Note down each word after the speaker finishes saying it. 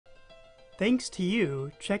Thanks to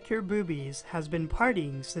you, Check Your Boobies has been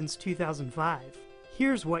partying since 2005.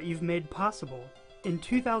 Here's what you've made possible. In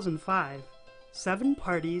 2005, 7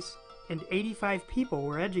 parties and 85 people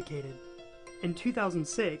were educated. In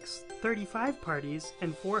 2006, 35 parties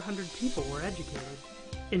and 400 people were educated.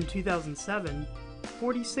 In 2007,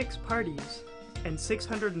 46 parties and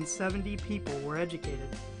 670 people were educated.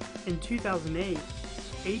 In 2008,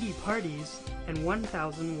 80 parties and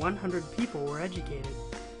 1,100 people were educated.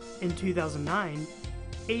 In 2009,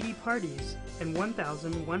 80 parties and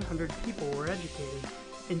 1,100 people were educated.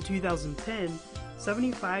 In 2010,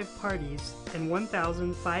 75 parties and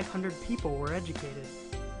 1,500 people were educated.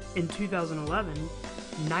 In 2011,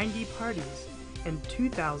 90 parties and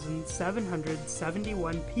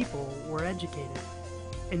 2,771 people were educated.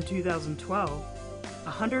 In 2012,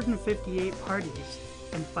 158 parties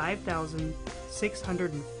and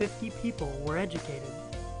 5,650 people were educated.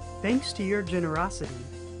 Thanks to your generosity,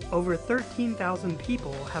 over 13,000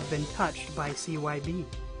 people have been touched by CYB,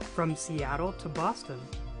 from Seattle to Boston,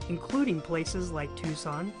 including places like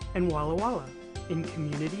Tucson and Walla Walla, in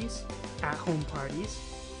communities, at-home parties,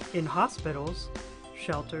 in hospitals,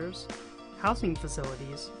 shelters, housing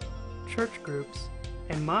facilities, church groups,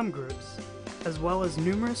 and mom groups, as well as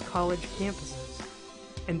numerous college campuses.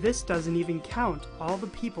 And this doesn't even count all the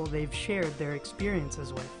people they've shared their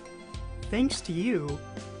experiences with. Thanks to you,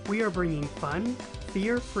 we are bringing fun,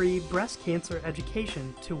 fear-free breast cancer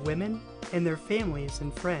education to women and their families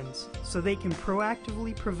and friends so they can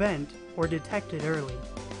proactively prevent or detect it early.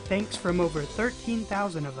 Thanks from over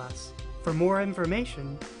 13,000 of us. For more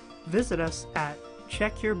information, visit us at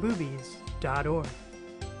checkyourboobies.org.